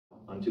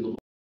unto the Lord.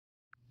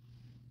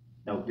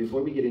 Now,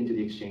 before we get into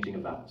the exchanging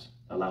of vows,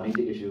 allow me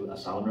to issue a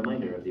solemn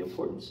reminder of the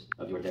importance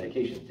of your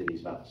dedication to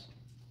these vows.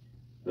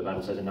 The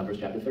Bible says in Numbers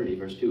chapter 30,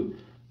 verse 2,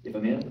 if a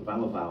man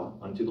vow a vow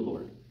unto the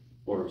Lord,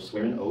 or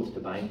swear an oath to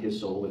bind his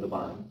soul with a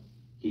bond,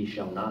 he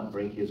shall not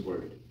break his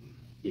word.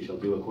 He shall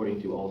do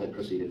according to all that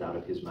proceedeth out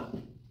of his mouth.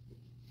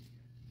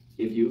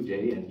 If you,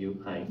 Jay, and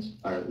you, Hines,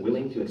 are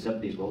willing to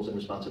accept these roles and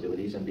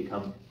responsibilities and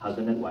become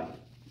husband and wife,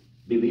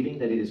 believing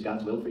that it is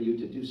God's will for you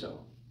to do so,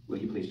 will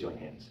you please join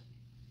hands?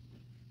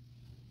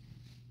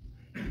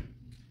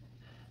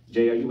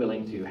 Jay, are you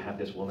willing to have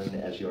this woman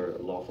as your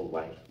lawful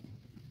wife?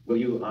 Will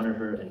you honor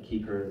her and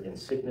keep her in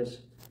sickness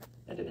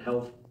and in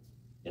health,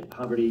 in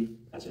poverty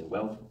as in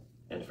wealth,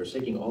 and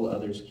forsaking all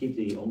others, keep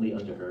thee only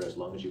unto her as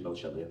long as you both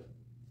shall live?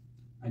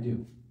 I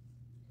do.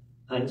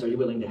 Hines, are you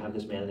willing to have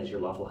this man as your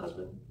lawful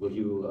husband? Will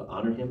you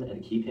honor him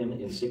and keep him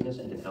in sickness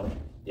and in health,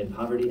 in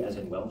poverty as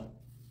in wealth,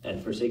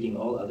 and forsaking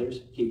all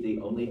others, keep thee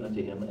only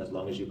unto him as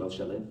long as you both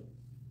shall live?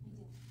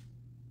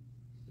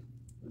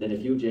 Then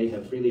if you, Jay,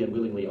 have freely and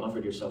willingly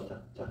offered yourself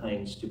to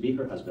Hines to be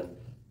her husband,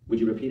 would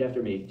you repeat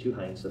after me to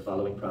Hines the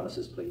following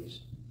promises,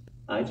 please?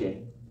 I,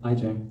 Jay. I,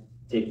 Jay.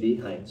 Take thee,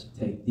 Hines.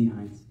 Take thee,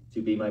 Hines.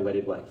 To be my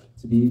wedded wife.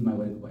 To be my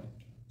wedded wife.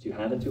 To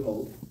have and to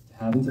hold. To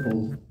have and to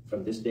hold.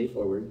 From this day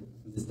forward.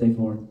 From this day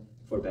forward.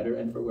 For better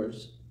and for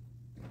worse.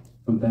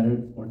 From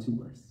better or to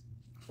worse.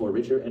 For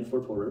richer and for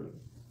poorer.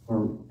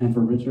 And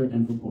for richer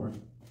and for poorer.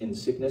 In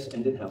sickness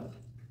and in health.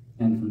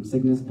 And from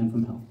sickness and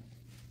from health.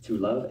 To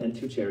love and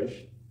to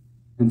cherish.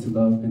 And to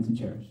love and to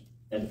cherish.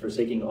 And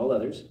forsaking all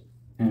others.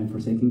 And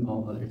forsaking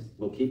all others.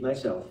 Will keep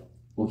myself.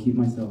 Will keep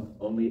myself.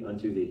 Only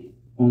unto thee.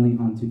 Only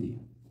unto thee.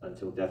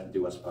 Until death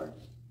do us part.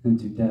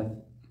 Unto death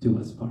do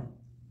us part.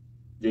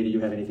 Jay, do you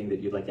have anything that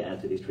you'd like to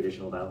add to these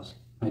traditional vows?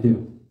 I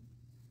do.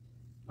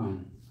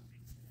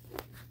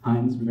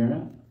 Hines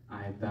Rivera,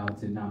 I vow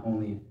to not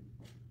only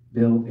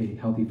build a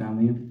healthy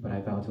family, but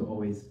I vow to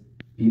always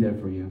be there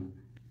for you,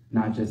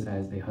 not just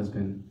as a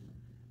husband,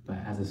 but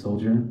as a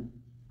soldier.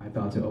 I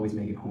vow to always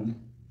make it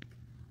home.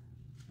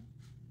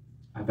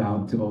 I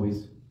vow to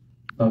always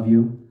love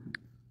you.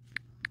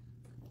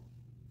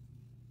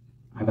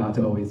 I vow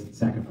to always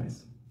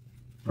sacrifice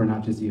for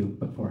not just you,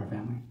 but for our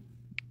family.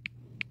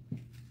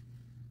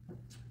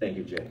 Thank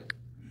you, Jay.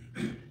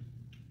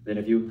 Then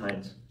if you,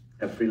 Hines,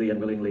 have freely and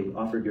willingly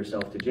offered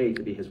yourself to Jay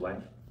to be his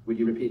wife, would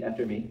you repeat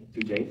after me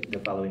to Jay the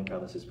following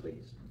promises,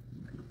 please?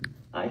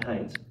 I,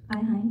 Hines. I,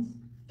 Hines.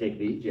 Take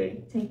thee,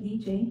 Jay. Take thee,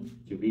 Jay.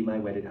 To be my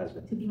wedded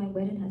husband. To be my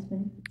wedded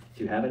husband.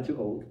 To have and to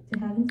hold. To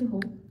have and to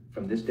hold.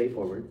 From this day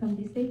forward. From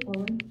this day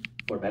forward.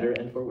 For better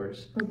and for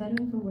worse. For better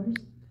and for worse.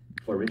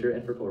 For richer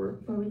and for poorer.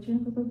 For richer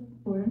and for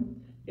poorer.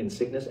 In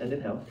sickness and in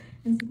health.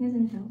 In sickness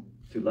and health.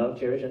 To love,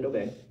 cherish, and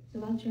obey. To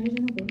love, cherish,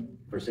 and obey.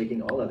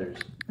 Forsaking all others.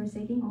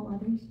 Forsaking all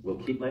others. Will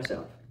keep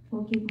myself.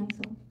 Will keep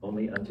myself.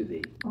 Only unto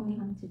thee. Only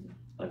unto thee.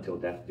 Until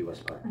death do us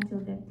part. Until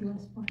death do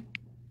us part.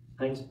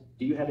 Hines,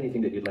 do you have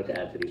anything that you'd like to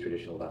add to these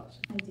traditional vows?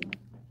 I do.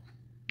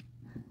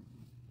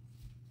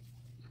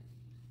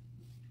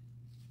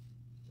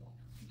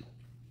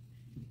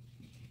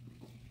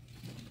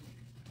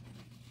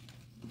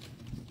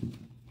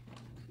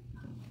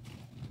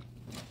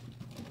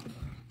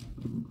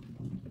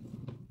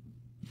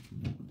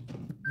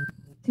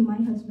 To my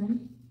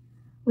husband,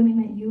 when I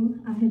met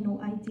you, I had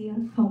no idea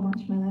how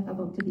much my life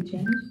about to be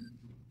changed.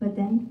 But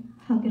then,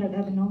 how could I have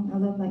ever known a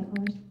love like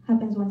ours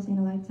happens once in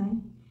a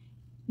lifetime?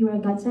 You were a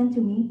godsend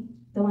to me,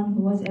 the one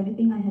who was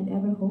everything I had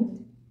ever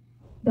hoped,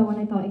 the one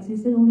I thought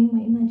existed only in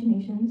my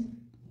imaginations.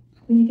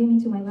 When you came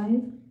into my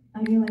life,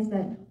 I realized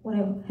that what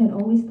I had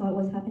always thought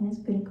was happiness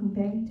couldn't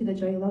compare to the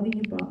joy loving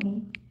you brought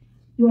me.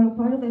 You are a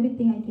part of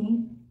everything I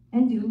think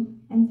and do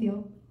and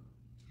feel.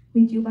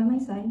 With you by my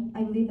side,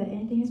 I believe that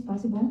anything is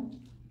possible.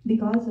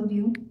 Because of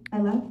you, I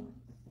laugh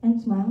and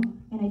smile,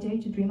 and I dare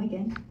to dream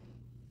again.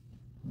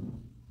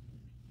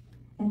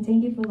 And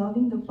thank you for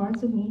loving the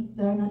parts of me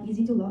that are not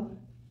easy to love,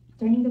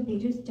 turning the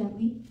pages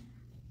gently,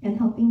 and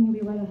helping me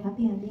rewrite a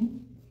happy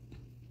ending.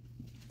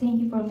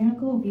 Thank you for a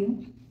miracle of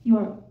you. You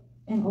are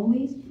and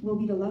always will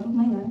be the love of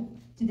my life.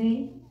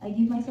 Today, I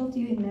give myself to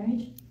you in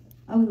marriage.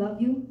 I will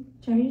love you,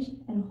 cherish,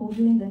 and hold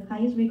you in the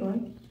highest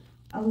regard.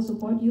 I will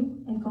support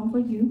you and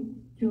comfort you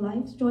through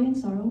life's joy and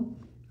sorrow.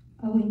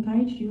 I will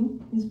encourage you,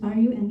 inspire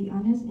you, and be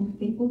honest and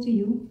faithful to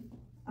you.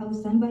 I will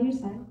stand by your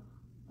side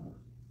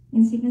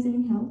in sickness and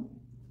in health.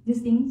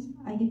 These things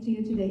I give to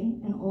you today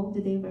and all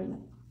the day of our life.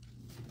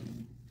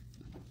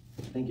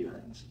 Thank you,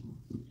 Hines.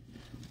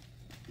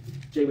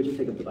 Jay, would you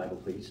take up the Bible,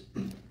 please?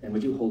 And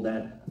would you hold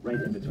that right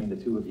in between the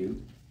two of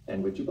you?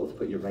 And would you both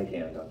put your right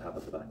hand on top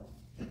of the Bible?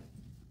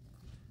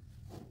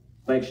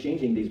 By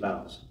exchanging these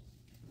vows,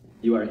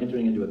 you are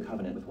entering into a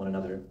covenant with one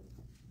another.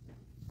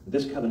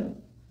 This covenant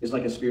is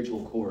like a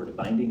spiritual cord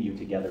binding you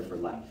together for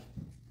life.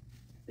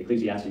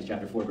 Ecclesiastes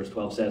chapter 4, verse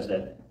 12 says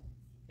that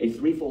a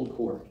threefold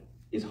cord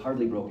is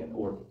hardly broken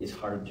or is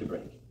hard to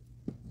break.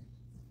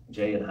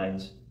 Jay and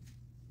Hines,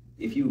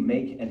 if you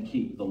make and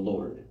keep the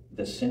Lord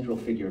the central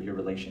figure of your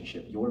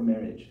relationship, your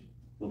marriage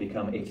will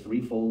become a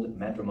threefold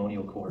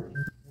matrimonial cord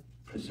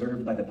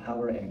preserved by the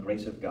power and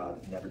grace of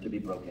God, never to be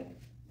broken.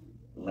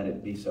 Let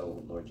it be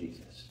so, Lord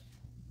Jesus.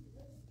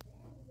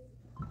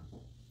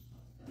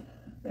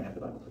 May I have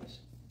the Bible, please?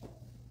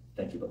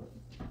 Thank you both.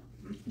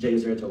 Jay,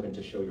 is there a token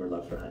to show your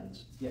love for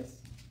Heinz? Yes.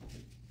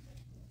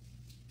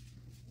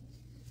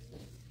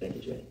 Thank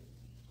you, Jay.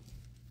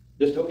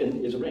 This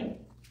token is a ring.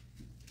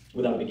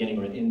 Without a beginning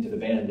or an end to the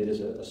band, it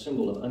is a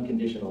symbol of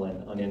unconditional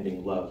and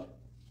unending love.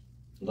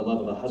 The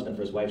love of a husband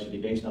for his wife should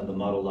be based on the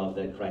model love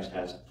that Christ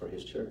has for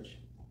his church.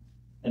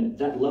 And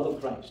that love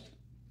of Christ,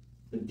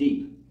 the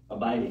deep,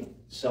 abiding,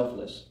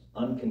 selfless,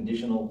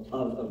 unconditional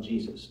love of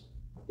Jesus,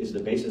 is the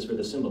basis for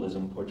the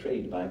symbolism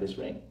portrayed by this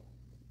ring.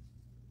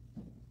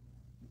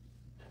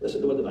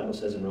 Listen to what the Bible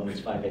says in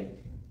Romans 5:8.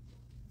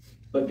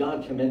 But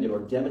God commended or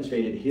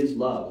demonstrated his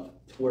love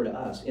toward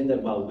us in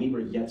that while we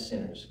were yet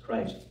sinners,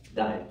 Christ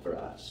died for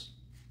us.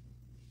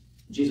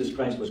 Jesus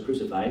Christ was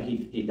crucified.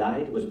 He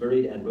died, was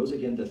buried, and rose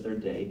again the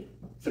third day.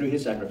 Through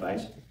his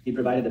sacrifice, he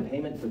provided the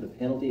payment for the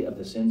penalty of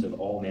the sins of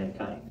all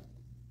mankind.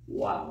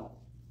 Wow,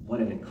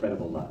 what an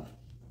incredible love.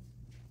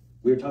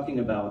 We're talking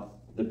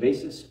about the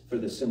basis for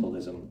the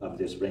symbolism of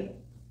this ring.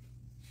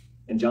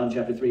 In John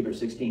chapter 3, verse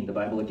 16, the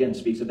Bible again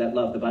speaks of that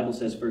love. The Bible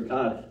says, for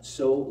God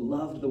so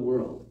loved the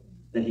world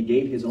that he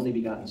gave his only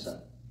begotten Son,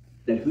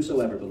 that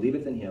whosoever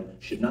believeth in him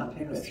should not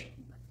perish,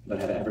 but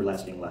have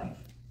everlasting life.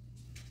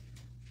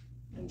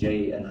 And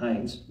Jay and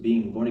Heinz,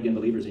 being born-again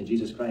believers in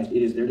Jesus Christ,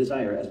 it is their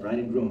desire as bride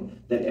and groom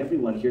that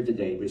everyone here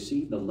today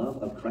receive the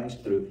love of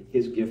Christ through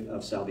his gift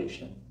of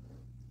salvation.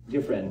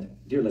 Dear friend,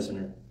 dear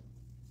listener,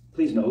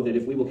 please know that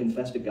if we will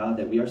confess to God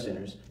that we are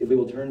sinners, if we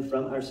will turn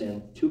from our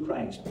sin to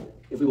Christ,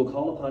 if we will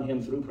call upon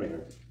him through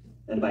prayer,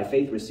 and by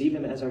faith receive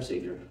him as our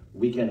Savior,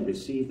 we can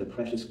receive the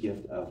precious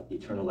gift of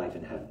eternal life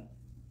in heaven.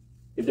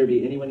 If there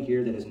be anyone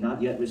here that has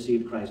not yet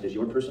received Christ as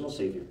your personal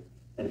Savior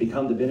and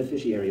become the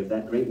beneficiary of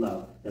that great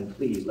love, then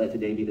please let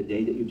today be the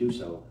day that you do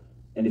so.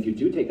 And if you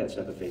do take that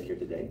step of faith here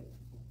today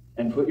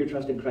and put your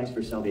trust in Christ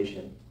for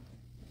salvation,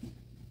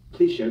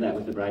 please share that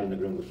with the bride and the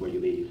groom before you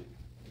leave.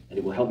 And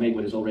it will help make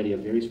what is already a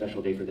very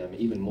special day for them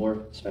even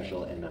more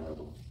special and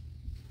memorable.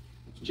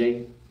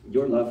 Jay,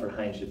 your love for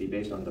Heinz should be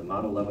based on the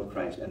model love of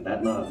Christ, and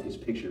that love is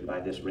pictured by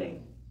this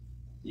ring.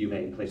 You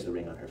may place the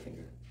ring on her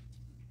finger.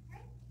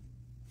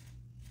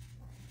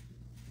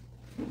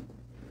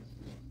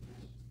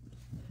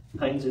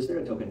 Heinz, is there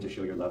a token to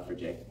show your love for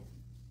Jay?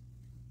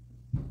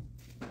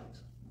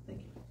 Thank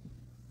you.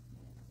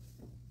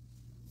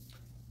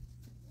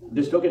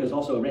 This token is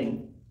also a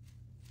ring,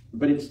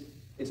 but it's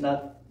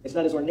not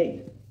as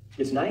ornate.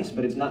 It's nice,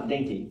 but it's not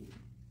dainty.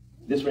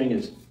 This ring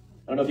is,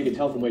 I don't know if you can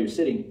tell from where you're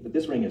sitting, but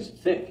this ring is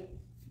thick.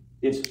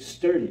 It's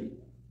sturdy,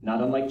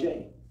 not unlike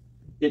Jay.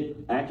 It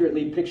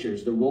accurately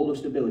pictures the role of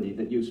stability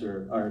that you,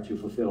 sir, are to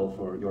fulfill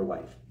for your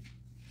wife.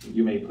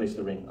 You may place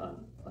the ring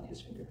on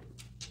his finger.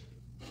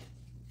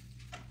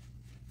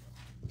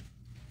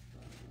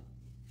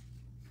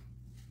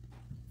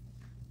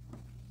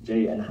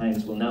 Jay and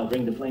Heinz will now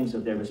bring the flames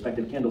of their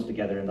respective candles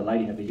together in the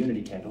lighting of the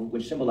unity candle,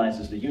 which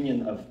symbolizes the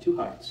union of two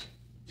hearts,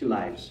 two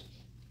lives,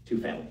 two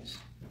families.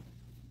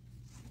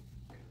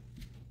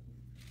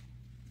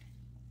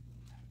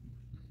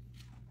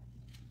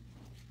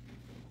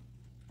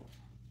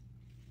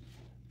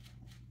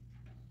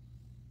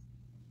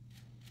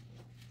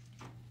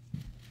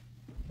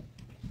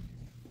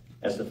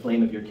 As the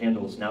flame of your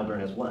candles now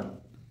burn as one,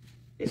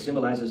 it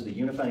symbolizes the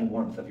unifying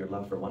warmth of your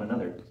love for one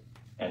another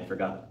and for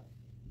God.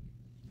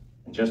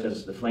 And just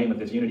as the flame of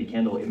this unity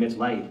candle emits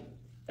light,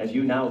 as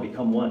you now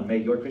become one, may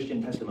your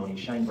Christian testimony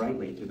shine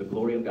brightly to the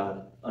glory of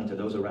God unto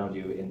those around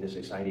you in this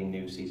exciting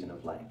new season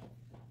of life.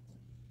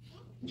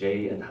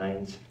 Jay and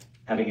Heinz,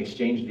 having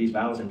exchanged these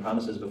vows and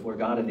promises before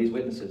God and these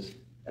witnesses,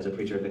 as a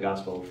preacher of the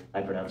gospel,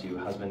 I pronounce you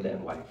husband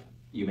and wife.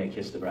 You may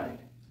kiss the bride.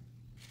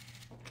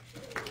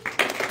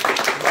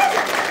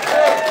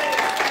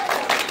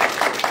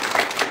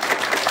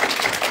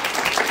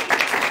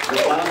 The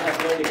clouds have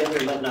joined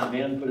together, let not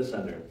man put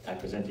asunder. I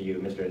present to you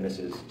Mr. and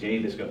Mrs.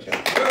 Jay Viscocha.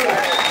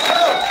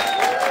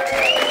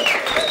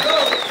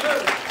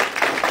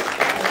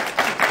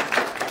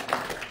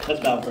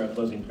 Let's bow for a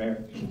closing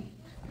prayer.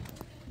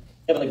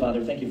 Heavenly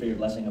Father, thank you for your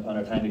blessing upon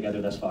our time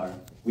together thus far.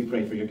 We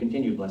pray for your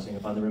continued blessing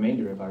upon the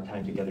remainder of our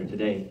time together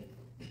today.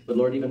 But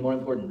Lord, even more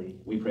importantly,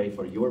 we pray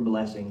for your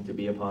blessing to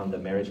be upon the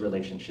marriage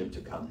relationship to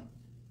come.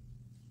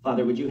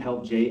 Father, would you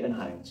help Jay and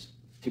Heinz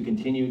to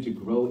continue to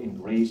grow in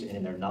grace and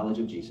in their knowledge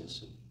of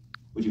Jesus?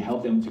 Would you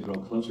help them to grow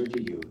closer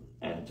to you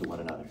and to one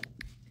another?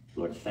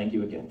 Lord, thank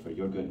you again for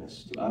your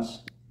goodness to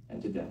us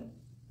and to them.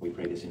 We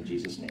pray this in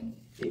Jesus' name.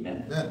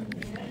 Amen. Amen.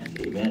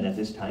 And amen. At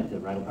this time, the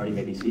bridal party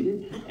may be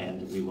seated,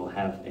 and we will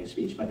have a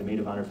speech by the maid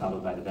of honor,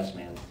 followed by the best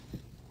man.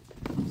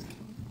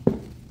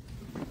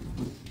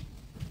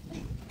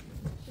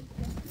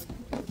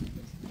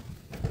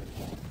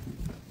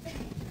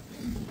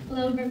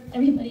 Hello,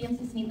 everybody. I'm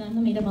Susmita. I'm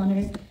the maid of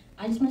honor.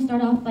 I just want to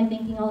start off by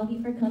thanking all of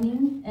you for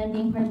coming and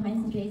being part of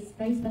Heinz and Jay's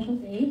very special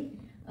day.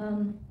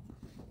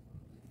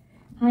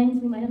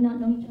 Heinz, we might have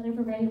not known each other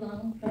for very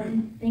long, but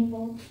I'm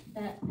thankful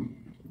that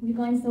we've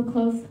gone so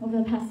close over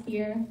the past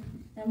year,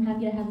 and I'm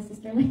happy to have a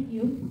sister like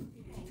you.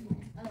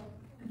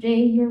 Jay,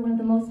 you're one of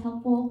the most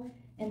helpful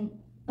and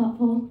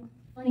thoughtful,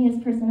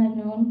 funniest person I've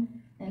known,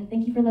 and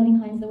thank you for loving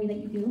Heinz the way that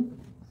you do.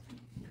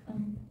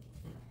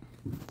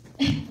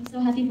 I'm so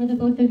happy for the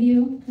both of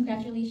you.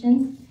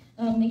 Congratulations.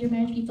 May your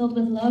marriage be filled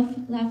with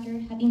love, laughter,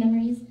 happy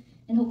memories,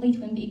 and hopefully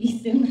twin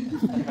babies soon.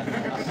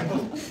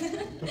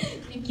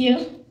 Thank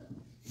you.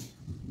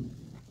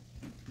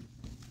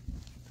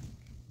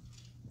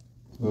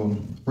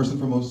 First and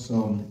foremost, I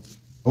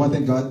want to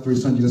thank God for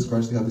His Son, Jesus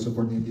Christ, to have this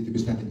opportunity to be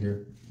standing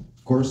here.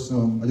 Of course,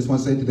 I just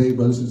want to say today,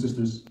 brothers and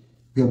sisters,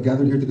 we have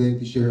gathered here today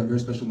to share a very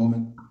special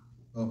moment,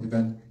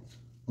 event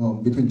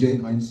between Jay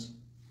and Heinz.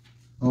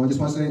 I just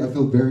want to say I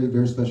feel very,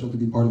 very special to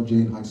be part of Jay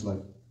and Heinz's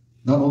life.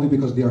 Not only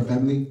because they are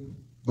family,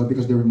 but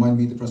because they remind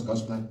me to trust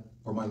God's plan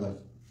for my life.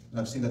 And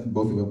I've seen that in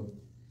both of them.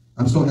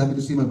 I'm so happy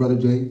to see my brother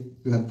Jay,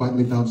 to have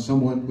finally found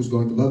someone who's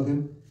going to love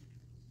him,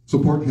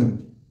 support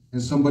him,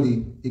 and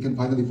somebody he can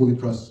finally fully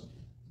trust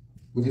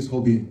with his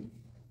whole being.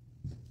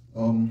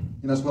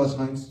 And as well as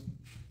Heinz,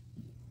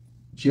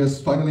 she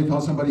has finally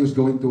found somebody who's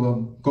going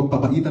to cook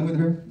papaitan with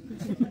her,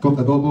 cook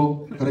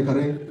adobo,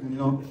 kare-kare, and, you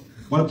know,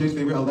 one of Jay's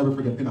favorite, I'll never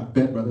forget,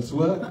 pinakbet, brother.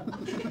 What?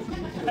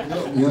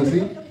 Yeah,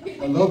 see?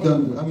 I love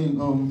them. I mean,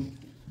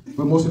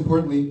 but most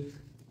importantly,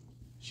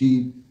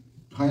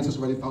 Heinz has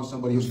already found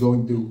somebody who's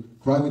going to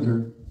cry with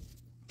her,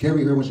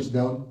 carry her when she's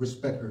down,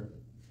 respect her,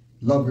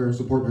 love her,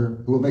 support her,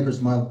 who will make her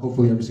smile,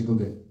 hopefully every single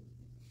day.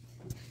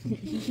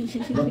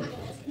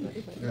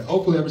 Yeah,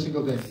 hopefully every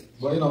single day.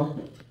 But you know,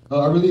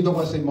 I really don't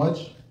want to say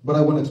much, but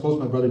I want to expose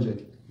my brother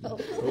Jay.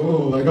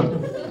 Oh my God.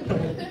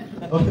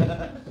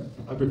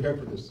 I prepared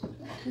for this.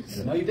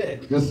 No, you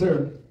did. Yes,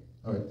 sir.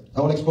 All right.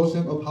 I want to expose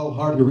him of how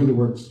hard he really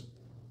works.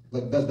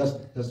 Like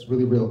that's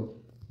really real.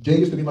 Jay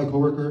used to be my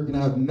coworker, and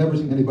I have never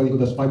seen anybody who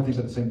does 5 things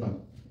at the same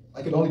time.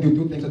 I could only do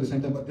 2 things at the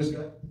same time, but this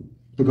guy,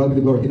 to God be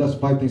the glory, he does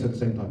 5 things at the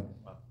same time.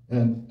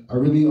 And I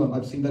really,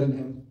 I've seen that in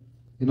him.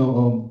 You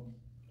know,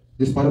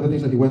 despite of the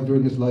things that he went through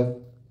in his life,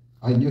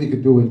 I knew he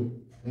could do it,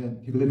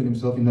 and he believed in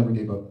himself. He never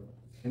gave up.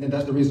 And then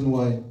that's the reason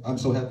why I'm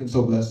so happy and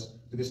so blessed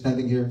to be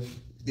standing here,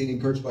 being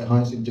encouraged by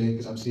Heinz and Jay,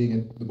 because I'm seeing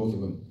it with both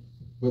of them.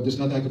 But there's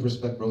nothing I could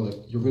respect, bro.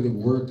 Like, you really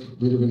work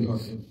really, really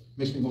hard. It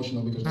makes me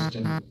emotional because it's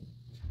genuine.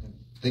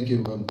 Thank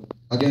you.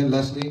 Again,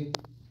 lastly,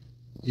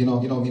 you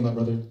know me, my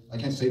brother. I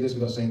can't say this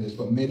without saying this,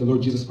 but may the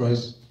Lord Jesus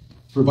Christ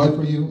provide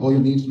for you all your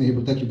needs. May He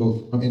protect you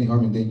both from any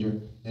harm and danger.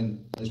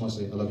 And I just want to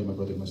say, I love you, my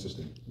brother and my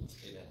sister.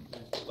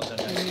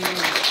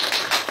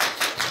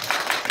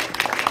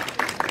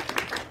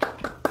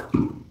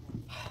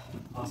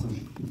 Awesome.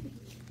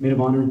 Maid of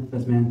honor,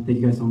 best man, thank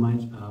you guys so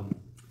much. I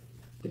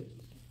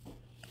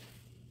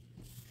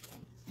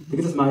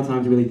think this is my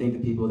time to really thank the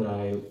people that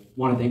I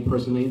want to thank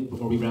personally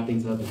before we wrap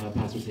things up and have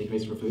Pastor say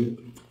grace for food.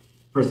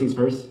 First things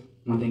first,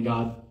 I want to thank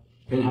God.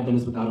 Couldn't have done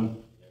this without him.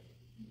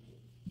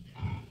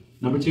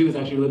 Number 2 is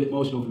actually a little bit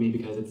emotional for me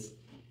because it's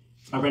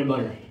my bread and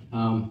butter.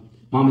 Mom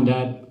and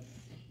Dad,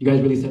 you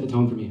guys really set the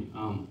tone for me.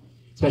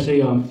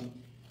 Especially, I want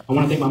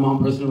to thank my mom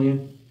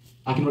personally.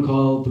 I can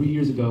recall 3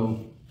 years ago,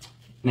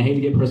 and I hate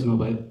to get personal,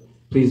 but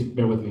please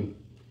bear with me.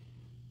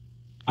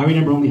 I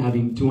remember only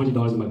having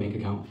 $200 in my bank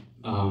account.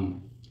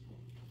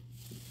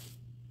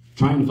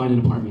 Trying to find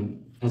an apartment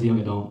as a young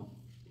adult.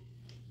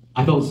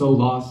 I felt so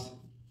lost,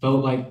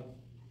 felt like,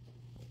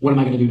 what am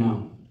I going to do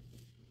now?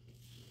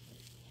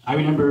 I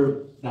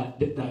remember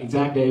that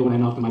exact day when I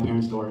knocked on my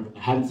parents' door. I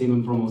hadn't seen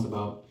them for almost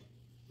about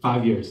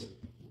 5 years.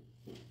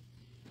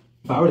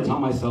 If I were to tell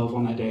myself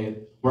on that day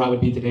where I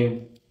would be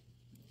today,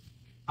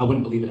 I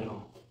wouldn't believe it at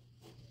all.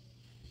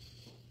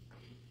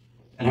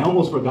 And I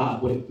almost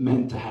forgot what it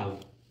meant to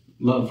have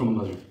love from a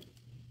mother.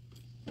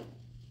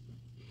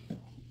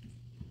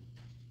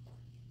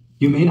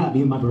 You may not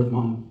be my birth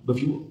mom, but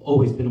you've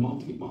always been a mom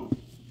to me, Mom.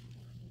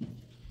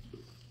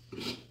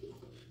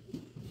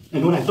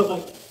 And when I felt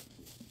like,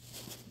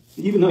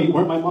 even though you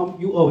weren't my mom,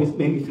 you always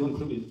made me feel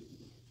included.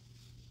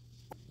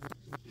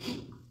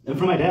 And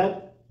for my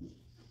dad,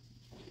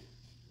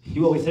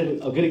 you always set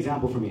a good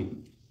example for me.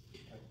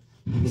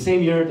 The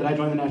same year that I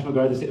joined the National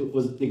Guard, it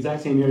was the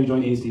exact same year you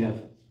joined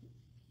ACF.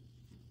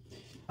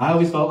 I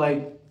always felt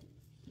like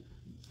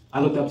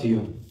I looked up to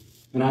you,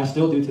 and I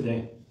still do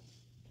today.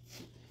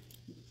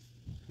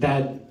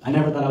 Dad, I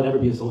never thought I would ever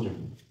be a soldier,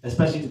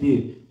 especially to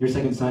be your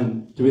second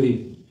son, to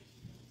really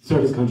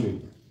serve his country.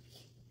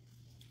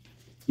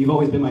 You've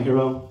always been my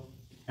hero.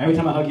 Every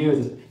time I hug you,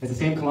 it's the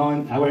same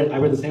cologne. I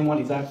wear the same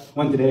exact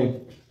one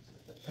today.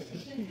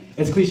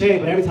 It's cliche,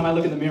 but every time I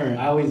look in the mirror,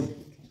 I always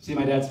see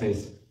my dad's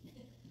face.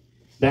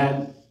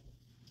 Dad,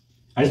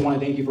 I just want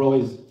to thank you for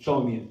always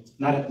showing me,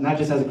 not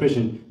just as a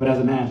Christian, but as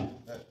a man,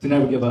 to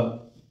never give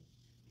up.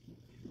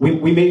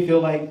 We may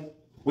feel like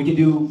we can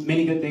do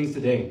many good things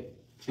today,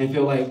 and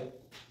feel like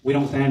we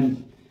don't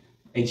stand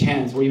a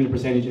chance or even a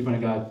percentage in front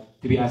of God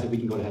to be asked if we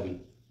can go to heaven.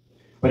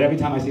 But every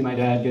time I see my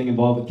dad getting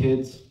involved with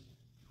kids,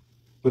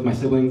 with my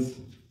siblings,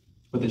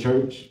 with the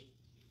church,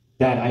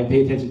 Dad, I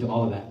pay attention to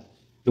all of that.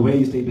 The way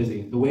you stay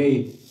busy, the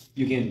way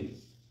you can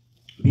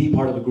be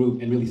part of a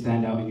group and really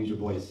stand out and use your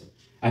voice.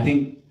 I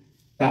think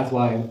that's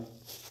why,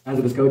 as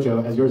a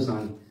Bizcocho, as your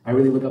son, I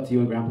really look up to you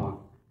and Grandpa.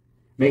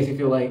 Makes me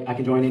feel like I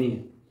can join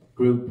any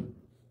group,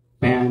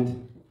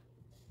 band,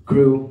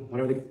 crew,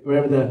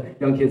 whatever the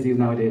young kids use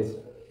nowadays.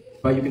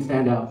 But you can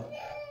stand out.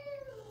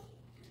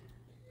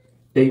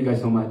 Thank you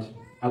guys so much.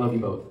 I love you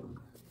both.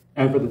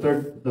 And for the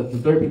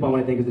third people I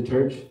want to thank is the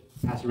church,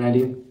 Pastor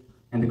Randy,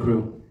 and the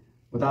crew.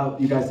 Without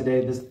you guys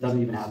today, this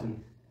doesn't even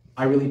happen.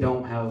 I really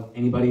don't have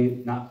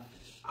anybody,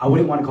 I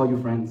wouldn't want to call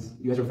you friends.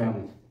 You guys are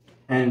family.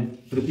 And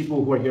for the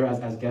people who are here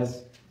as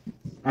guests,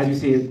 as you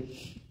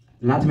see,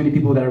 not too many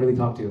people that I really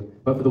talk to,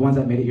 but for the ones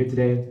that made it here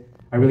today,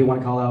 I really want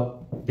to call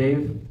out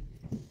Dave.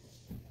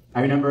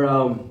 I remember,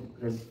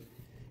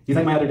 he's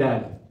like my other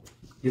dad.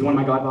 He's one of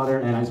my godfather,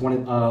 and I just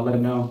want to let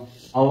him know,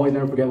 I'll always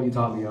never forget what you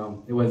taught me.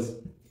 It was,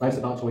 life's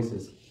about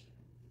choices.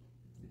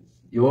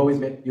 You always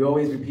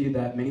repeated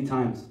that many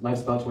times,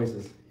 life's about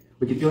choices.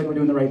 We can feel like we're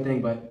doing the right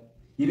thing, but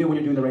even when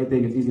you're doing the right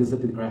thing, it's easy to slip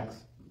through the cracks.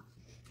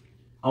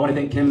 I want to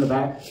thank Kim in the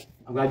back.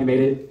 I'm glad you made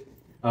it.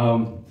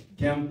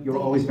 Kim, you're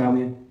always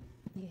family.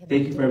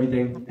 Thank you for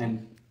everything,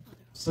 and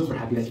super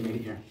happy that you made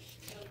it here.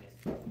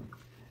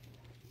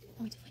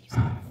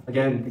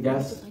 Again, the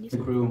guests, the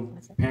crew,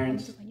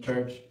 parents,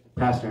 church,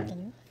 pastor,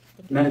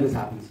 none of this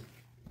happens.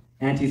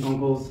 Aunties,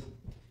 uncles,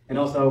 and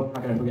also,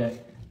 how can I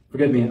forget?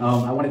 Forgive me,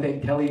 I want to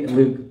thank Kelly and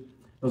Luke.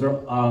 Those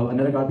are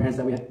another godparents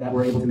that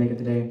were able to make it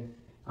today.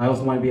 I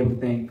also want to be able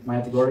to thank my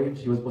Auntie Glory.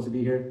 She was supposed to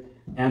be here.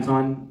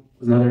 Anton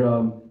was another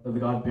of the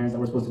godparents that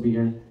were supposed to be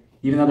here.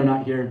 Even though they're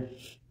not here,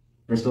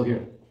 they're still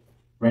here,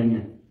 right in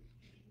here.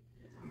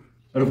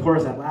 But of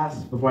course, at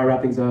last, before I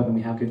wrap things up and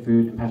we have good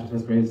food and Pastor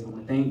says grace, I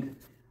want to thank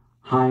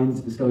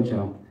Heinz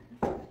Bizcocho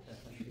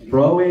for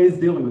always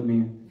dealing with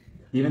me,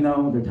 even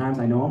though there are times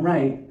I know I'm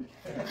right.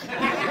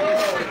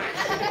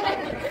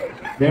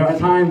 There are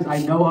times I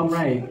know I'm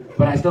right,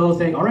 but I still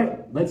say, all right,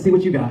 let's see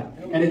what you got.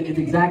 And it's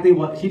exactly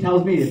what she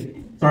tells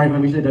me. Sorry,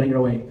 man, we should have done it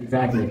your way.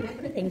 Exactly.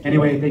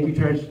 Anyway, thank you,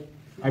 church.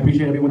 I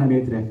appreciate everyone I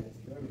made today.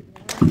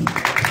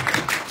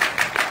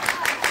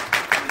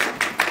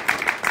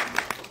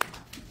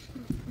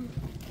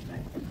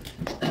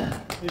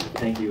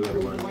 Thank you,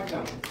 everyone. I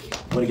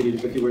want to give you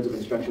just a few words of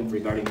instruction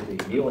regarding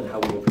the meal and how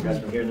we will progress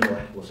from here, and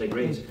then we'll say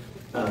grace.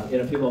 In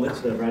a few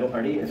moments, the bridal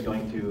party is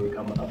going to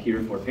come up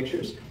here for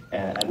pictures,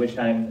 at which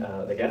time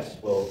the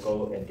guests will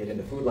go and get in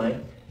the food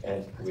line,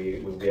 and we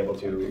will be able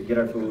to get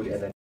our food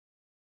and then